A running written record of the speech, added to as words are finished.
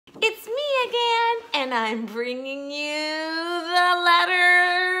and I'm bringing you the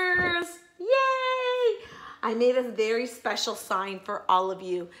letters. Yay! I made a very special sign for all of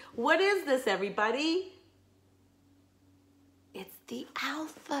you. What is this, everybody? It's the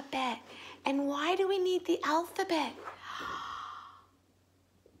alphabet. And why do we need the alphabet?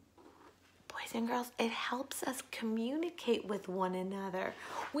 Boys and girls, it helps us communicate with one another.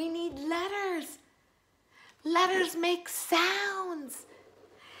 We need letters. Letters make sounds.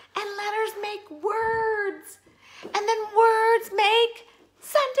 And letters make words. And then words make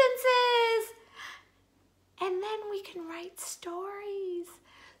sentences. And then we can write stories.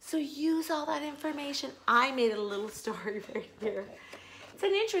 So use all that information. I made a little story right here. It's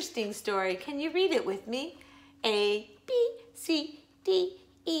an interesting story. Can you read it with me? A, B, C, D,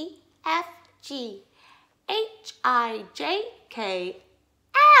 E, F, G, H, I, J, K,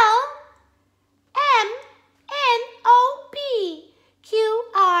 L, M, N, O, P, Q,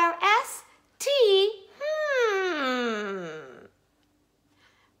 R, S, T,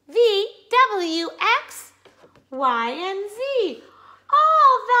 V, W, X, Y, and Z.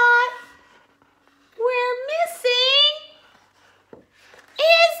 All that we're missing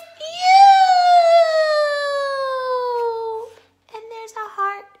is you. And there's a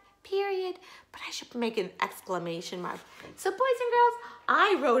heart, period. But I should make an exclamation mark. So boys and girls,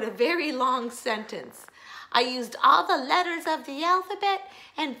 I wrote a very long sentence. I used all the letters of the alphabet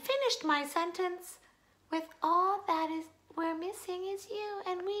and finished my sentence with all that is we're missing is you,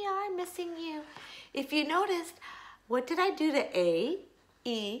 and we are missing you. If you noticed, what did I do to A,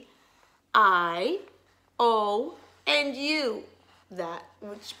 E, I, O, and U? That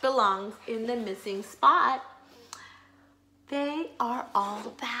which belongs in the missing spot. They are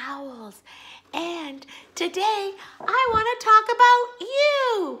all vowels. And today I want to talk about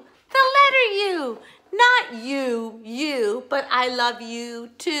you, the letter U. Not you, but I love you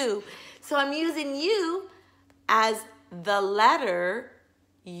too. So I'm using you as the letter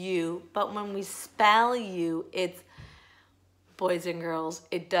U, but when we spell you, it's, boys and girls,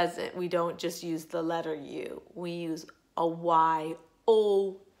 we don't just use the letter U. We use a Y-O-U,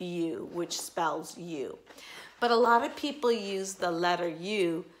 which spells you. But a lot of people use the letter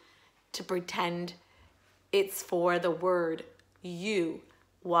U to pretend it's for the word you,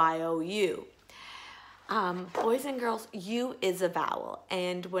 Y-O-U. Boys and girls, U is a vowel.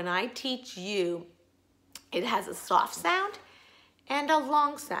 And when I teach you, it has a soft sound and a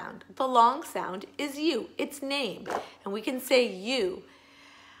long sound. The long sound is you, its name. And we can say you,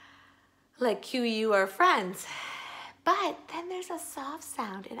 like Q-U are friends. But then there's a soft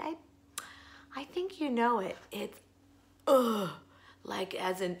sound, and I think you know it. It's like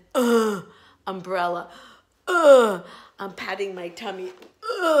as in umbrella. I'm patting my tummy.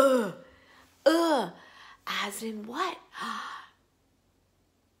 As in what?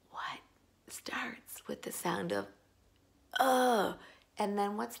 What starts with the sound of and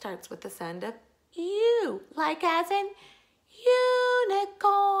then what starts with the sound of U? Like as in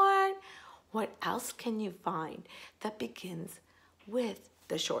unicorn. What else can you find that begins with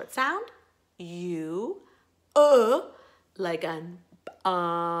the short sound? U, like an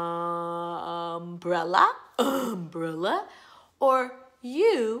umbrella, or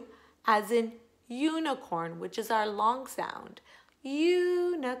U as in unicorn, which is our long sound.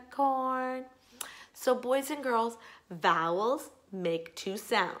 Unicorn. So boys and girls, vowels make two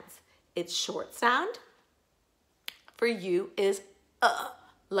sounds. Its short sound for U is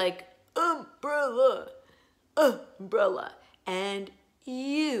like umbrella, and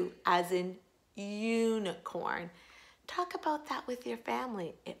U as in unicorn. Talk about that with your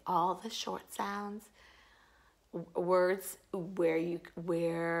family. All the short sounds, words where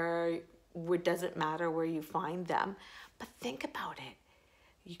it doesn't matter where you find them, but think about it.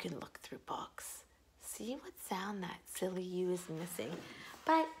 You can look through books, see what sound that silly U is missing.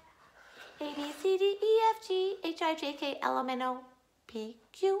 But A, B, C, D, E, F, G, H, I, J, K, L, M, N, O, P,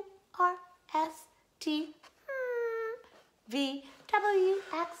 Q, R, S, T, V, W,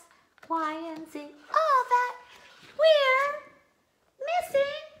 X, Y, and Z. All that we're